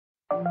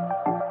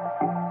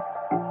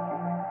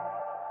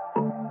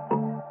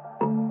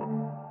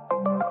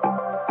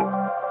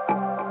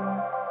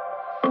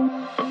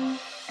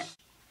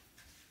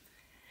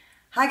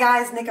Hi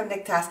guys, Nick of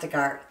Nictastic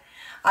Art.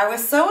 I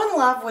was so in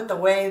love with the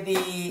way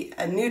the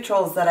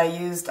neutrals that I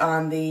used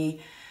on the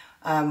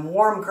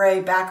warm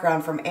gray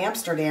background from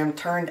Amsterdam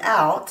turned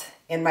out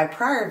in my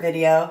prior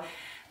video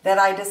that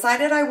I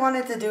decided I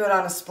wanted to do it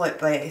on a split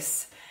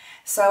base.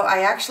 So I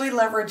actually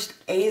leveraged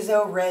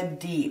Azo Red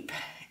Deep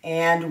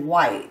and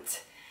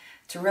white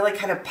to really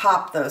kind of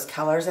pop those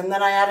colors, and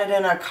then I added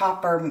in a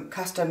copper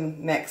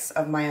custom mix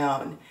of my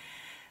own.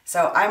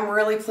 So I'm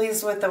really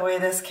pleased with the way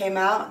this came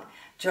out.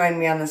 Join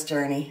me on this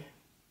journey.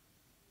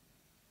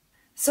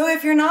 So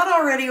if you're not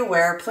already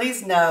aware,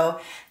 please know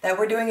that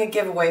we're doing a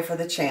giveaway for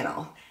the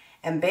channel.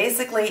 And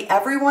basically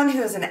everyone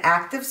who is an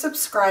active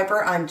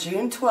subscriber on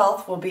June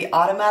 12th will be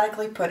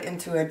automatically put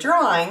into a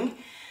drawing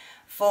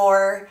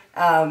for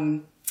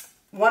one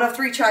of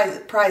 3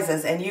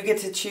 prizes, and you get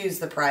to choose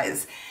the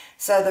prize.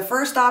 So the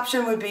first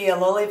option would be a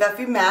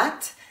LOLIVEFE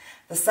mat.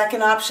 The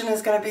second option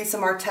is going to be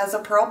some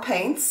Arteza pearl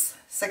paints,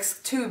 6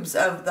 tubes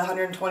of the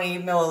 120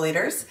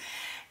 milliliters.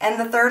 And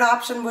the third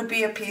option would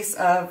be a piece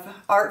of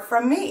art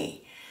from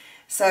me.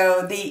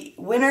 So the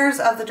winners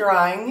of the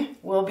drawing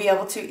will be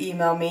able to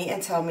email me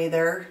and tell me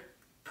their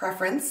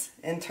preference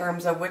in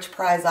terms of which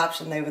prize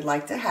option they would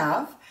like to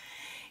have.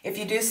 If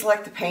you do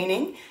select the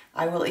painting,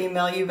 I will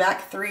email you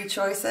back 3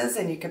 choices,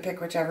 and you can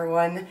pick whichever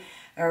one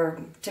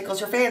or tickles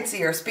your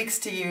fancy or speaks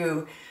to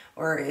you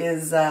or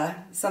is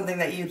something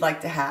that you'd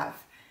like to have.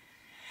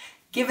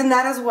 Given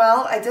that as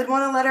well, I did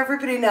want to let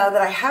everybody know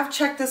that I have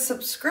checked the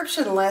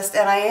subscription list,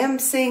 and I am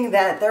seeing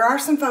that there are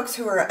some folks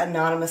who are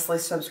anonymously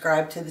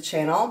subscribed to the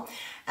channel,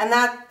 and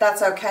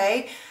that's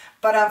okay.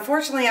 But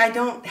unfortunately, I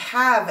don't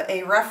have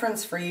a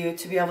reference for you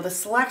to be able to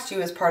select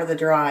you as part of the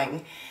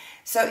drawing.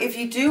 So if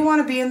you do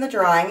want to be in the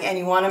drawing and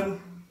you want to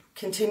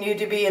continue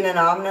to be an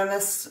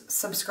anonymous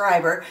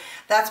subscriber,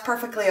 that's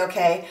perfectly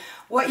okay.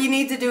 What you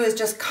need to do is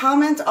just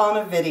comment on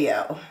a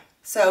video.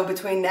 So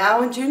between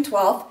now and June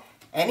 12th,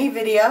 any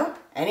video,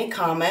 any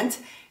comment,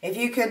 if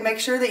you could make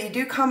sure that you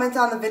do comment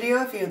on the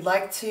video if you'd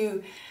like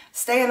to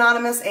stay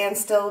anonymous and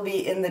still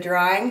be in the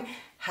drawing,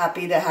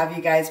 happy to have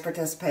you guys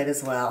participate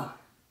as well.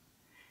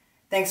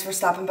 Thanks for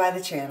stopping by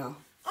the channel.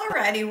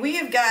 Alrighty, we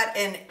have got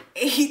an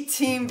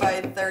 18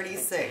 by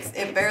 36.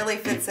 It barely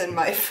fits in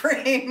my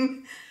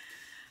frame.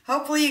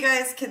 Hopefully you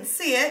guys can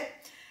see it.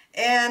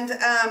 And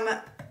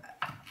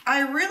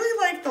I really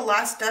like the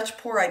last Dutch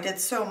pour I did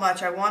so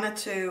much. I wanted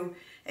to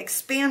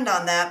expand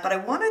on that, but I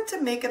wanted to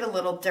make it a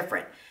little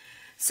different.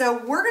 So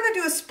we're going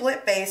to do a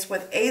split base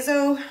with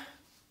Azo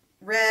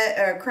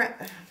Red,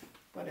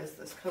 what is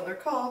this color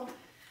called?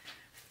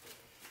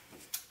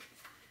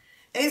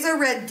 Azo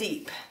Red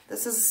Deep.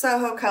 This is a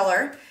Soho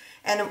color,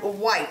 and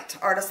white,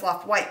 Artist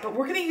Loft white. But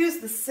we're going to use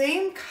the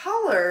same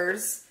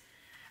colors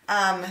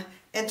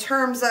in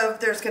terms of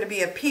there's going to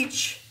be a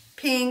peach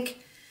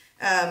pink,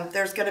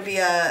 there's going to be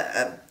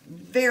a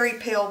very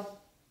pale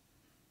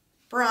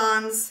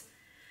bronze,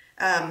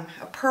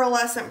 a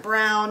pearlescent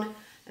brown,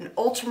 an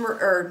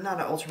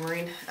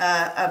ultramarine,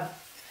 a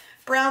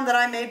brown that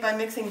I made by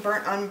mixing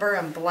burnt umber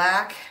and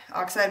black,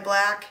 oxide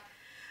black.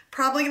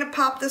 Probably going to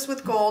pop this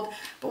with gold,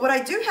 but what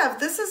I do have,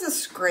 this is a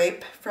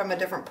scrape from a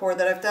different pour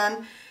that I've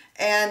done,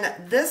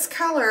 and this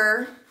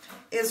color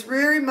is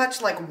very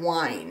much like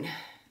wine.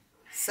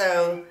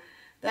 So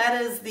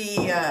that is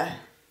the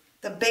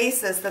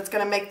basis that's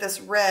going to make this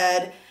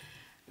red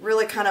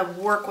really kind of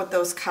work with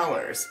those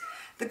colors.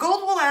 The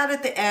gold we'll add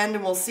at the end,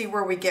 and we'll see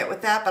where we get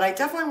with that, but I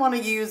definitely want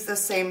to use the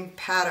same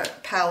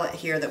palette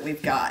here that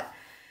we've got.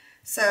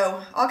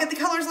 So I'll get the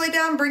colors laid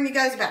down and bring you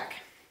guys back.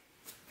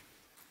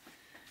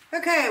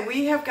 Okay,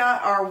 we have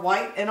got our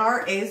white and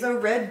our Azo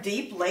Red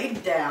Deep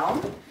laid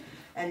down,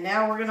 and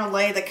now we're going to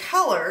lay the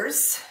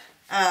colors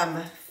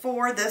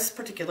for this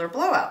particular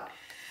blowout.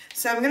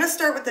 So I'm going to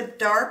start with the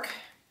dark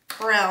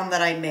brown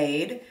that I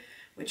made,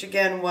 which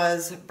again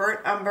was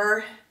burnt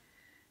umber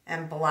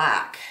and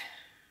black.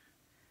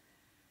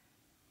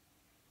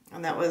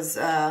 And that was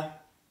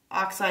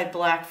oxide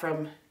black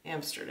from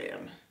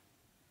Amsterdam,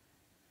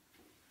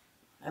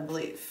 I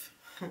believe.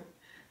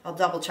 I'll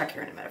double check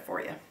here in a minute for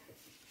you.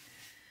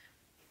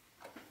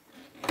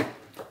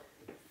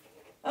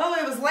 Oh,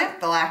 it was lamp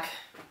black.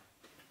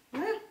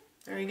 Yeah,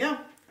 there you go.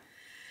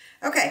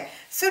 Okay,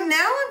 so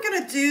now I'm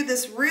going to do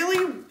this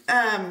really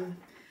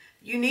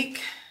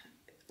unique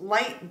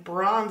light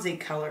bronzy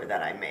color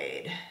that I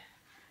made.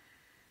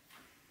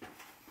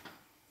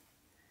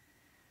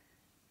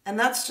 And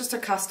that's just a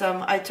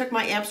custom. I took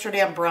my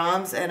Amsterdam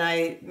bronze and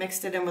I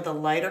mixed it in with a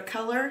lighter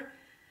color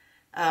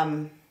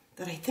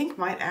that I think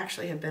might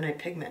actually have been a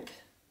pigment.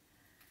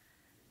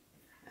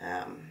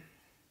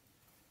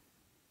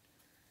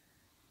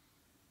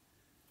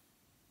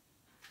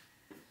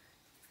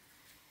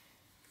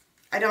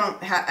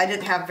 I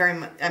didn't have very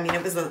much. I mean,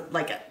 it was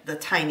the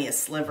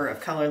tiniest sliver of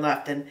color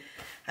left, and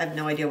I have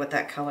no idea what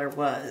that color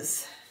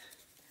was.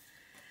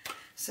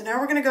 So now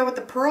we're going to go with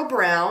the pearl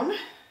brown.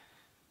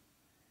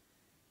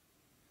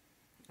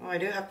 Oh, I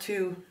do have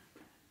 2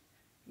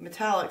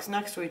 metallics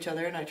next to each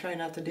other, and I try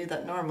not to do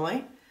that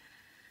normally.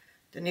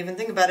 Didn't even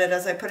think about it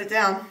as I put it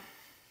down.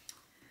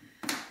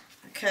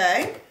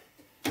 Okay.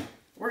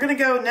 we're gonna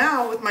go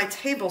now with my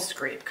table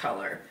scrape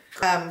color.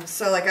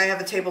 So like I have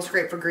a table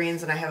scrape for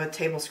greens and I have a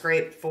table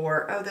scrape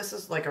for, oh, this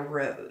is like a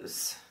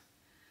rose.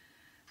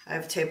 I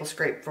have a table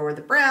scrape for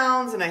the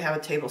browns and I have a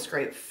table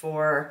scrape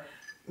for,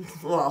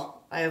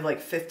 well, I have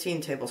like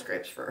 15 table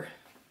scrapes for,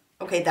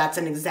 okay, that's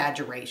an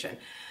exaggeration.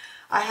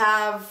 I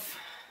have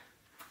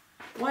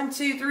 1,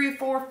 2, 3,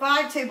 4,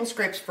 5 table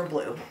scrapes for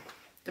blue,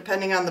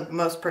 depending on the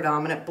most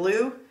predominant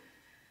blue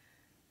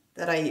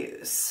that I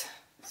use.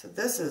 So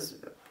this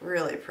is a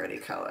really pretty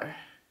color.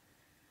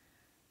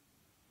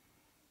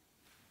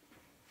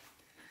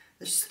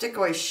 The stick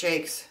always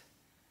shakes.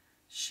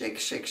 Shake,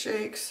 shake,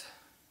 shakes.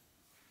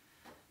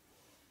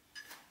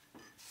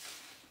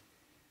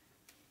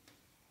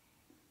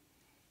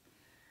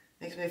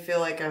 Makes me feel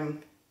like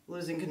I'm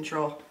losing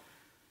control.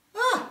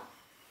 Ah!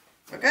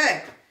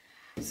 Okay.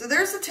 So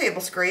there's the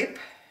table scrape.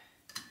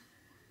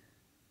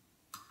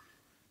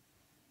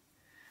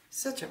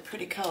 Such a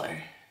pretty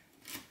color.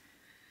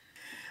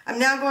 I'm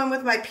now going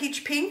with my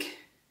peach pink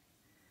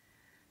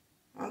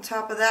on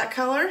top of that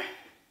color.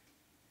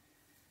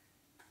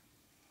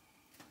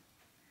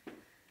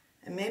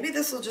 And maybe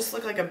this will just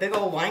look like a big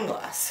old wine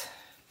glass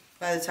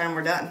by the time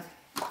we're done.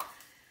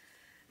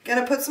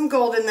 Gonna put some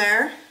gold in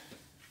there.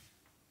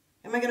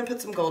 Am I gonna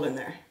put some gold in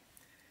there?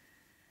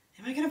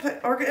 Am I gonna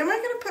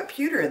put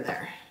pewter in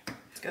there?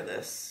 Let's go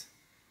this.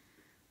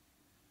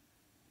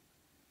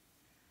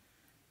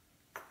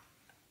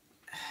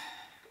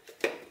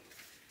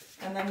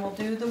 And then we'll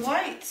do the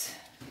white.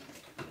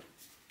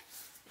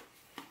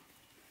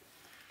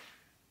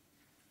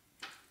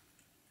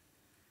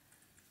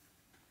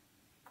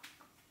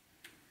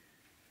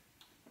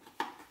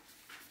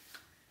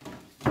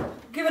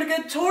 Give it a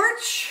good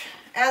torch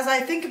as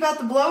I think about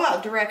the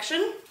blowout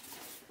direction.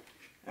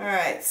 All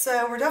right,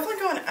 so we're definitely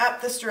going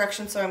up this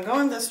direction, so I'm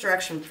going this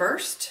direction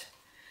first.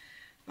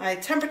 My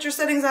temperature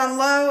setting's on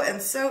low,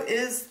 and so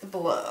is the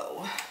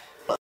blow.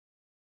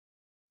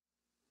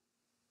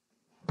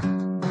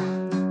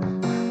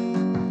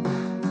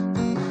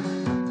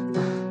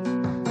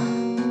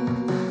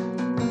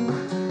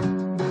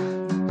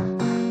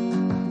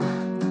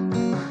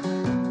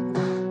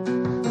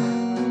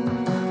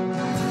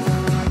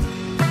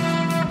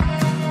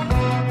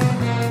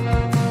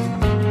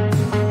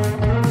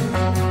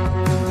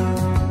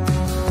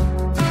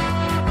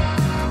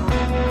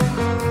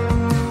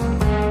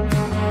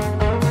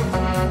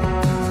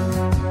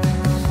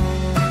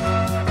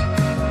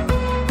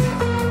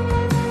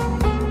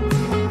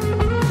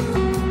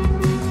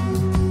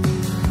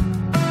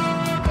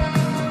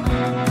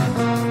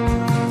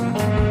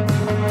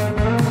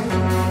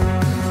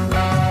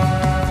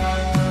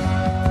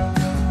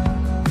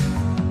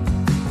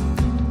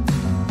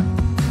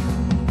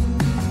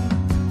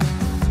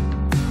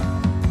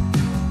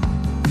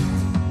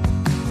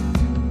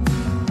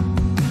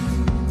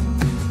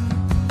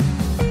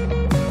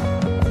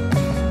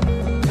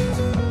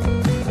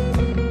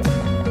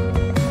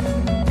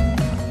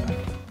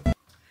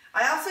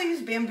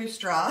 Bamboo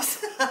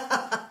straws and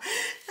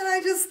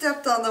I just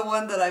stepped on the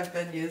one that I've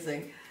been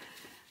using.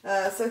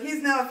 So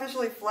he's now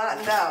officially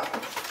flattened out.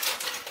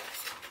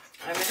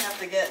 I'm gonna have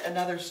to get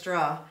another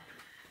straw.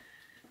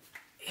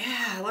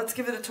 Yeah, let's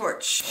give it a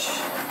torch.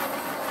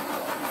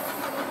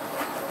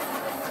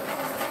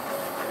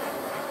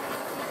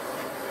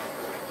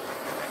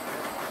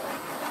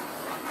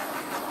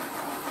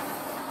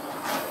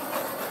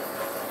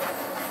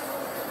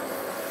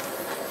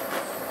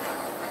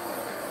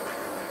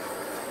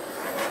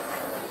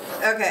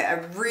 Okay, I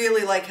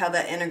really like how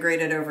that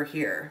integrated over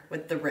here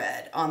with the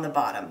red on the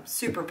bottom.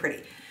 Super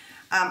pretty.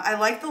 I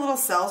like the little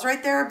cells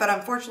right there, but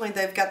unfortunately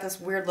they've got this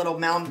weird little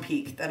mound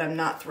peak that I'm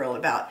not thrilled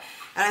about.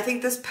 And I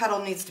think this petal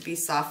needs to be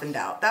softened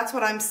out. That's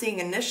what I'm seeing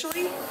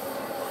initially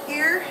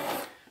here.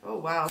 Oh,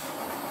 wow.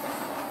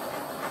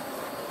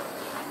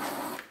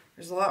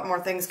 There's a lot more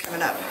things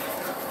coming up.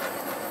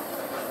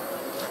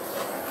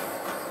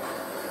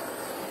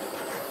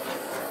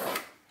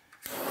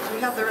 Do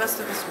we have the rest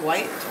of this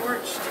white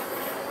torched?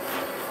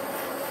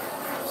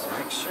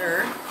 Make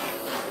sure.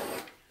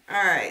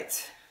 All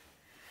right.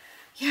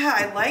 Yeah,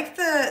 I like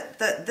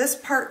this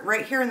part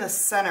right here in the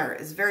center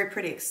is very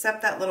pretty,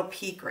 except that little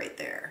peak right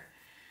there.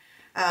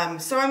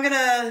 So I'm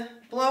gonna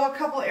blow a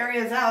couple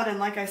areas out, and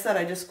like I said,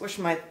 I just squished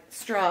my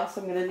straw,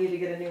 so I'm gonna need to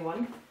get a new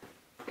one.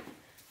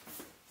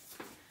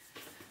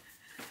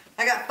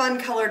 I got fun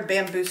colored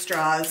bamboo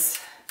straws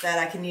that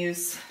I can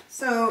use,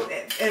 so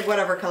in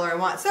whatever color I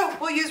want. So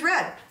we'll use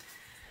red.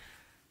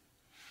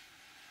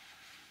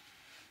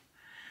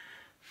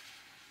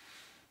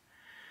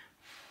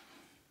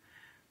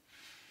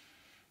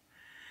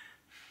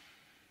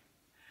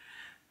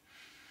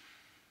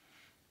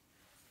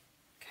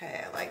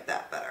 Okay, I like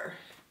that better.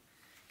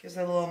 Gives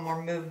it a little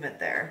more movement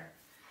there.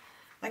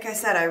 Like I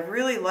said, I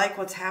really like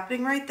what's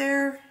happening right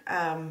there.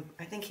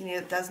 I think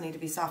it does need to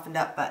be softened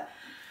up, but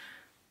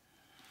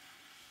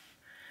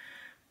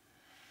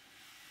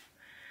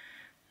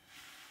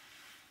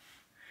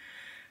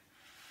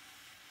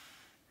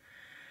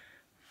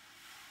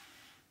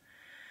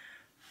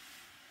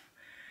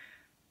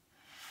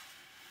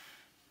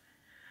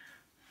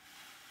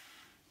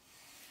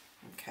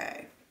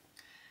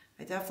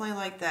definitely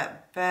like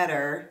that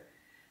better.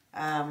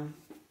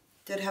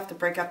 Did have to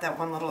break up that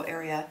one little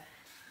area.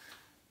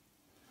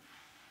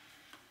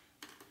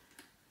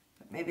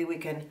 But maybe we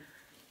can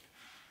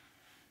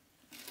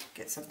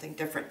get something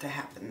different to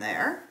happen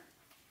there.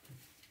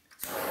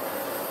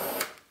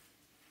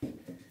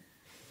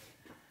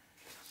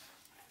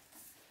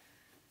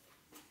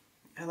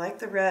 I like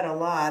the red a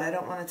lot. I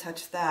don't want to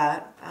touch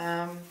that.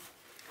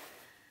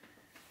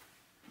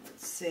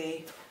 Let's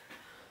see.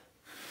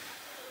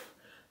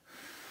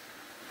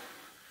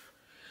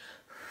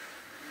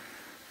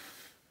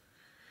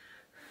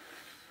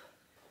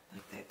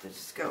 Like that to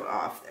just go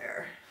off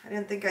there. I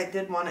didn't think I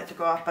did want it to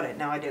go off, but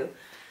now I do.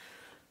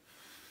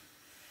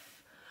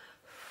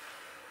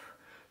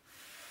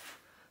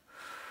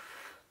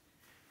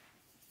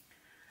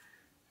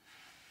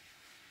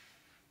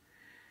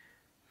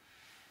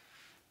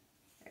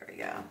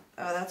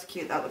 Oh, that's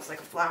cute. That looks like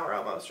a flower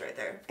almost right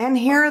there. And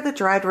here are the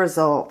dried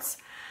results.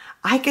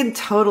 I can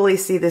totally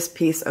see this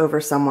piece over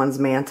someone's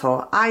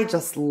mantle. I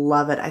just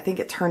love it. I think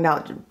it turned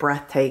out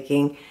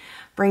breathtaking.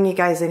 Bring you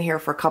guys in here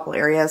for a couple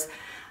areas.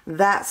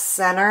 That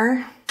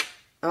center,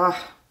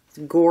 oh, it's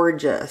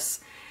gorgeous.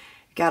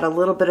 Got a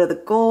little bit of the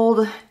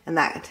gold and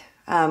that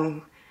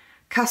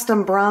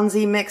custom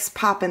bronzy mix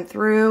popping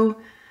through.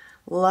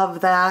 Love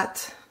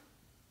that.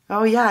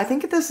 Oh yeah, I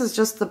think this is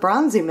just the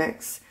bronzy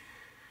mix.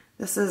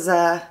 This is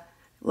a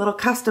little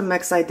custom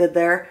mix I did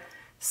there.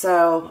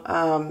 So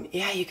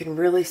yeah, you can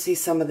really see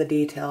some of the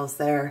details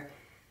there.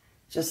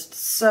 Just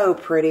so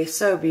pretty,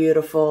 so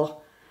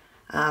beautiful.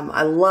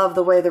 I love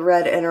the way the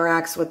red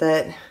interacts with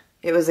it.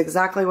 It was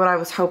exactly what I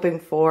was hoping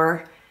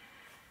for.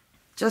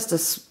 Just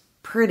a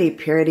pretty,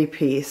 pretty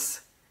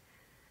piece.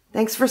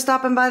 Thanks for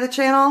stopping by the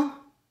channel.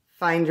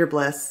 Find your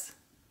bliss.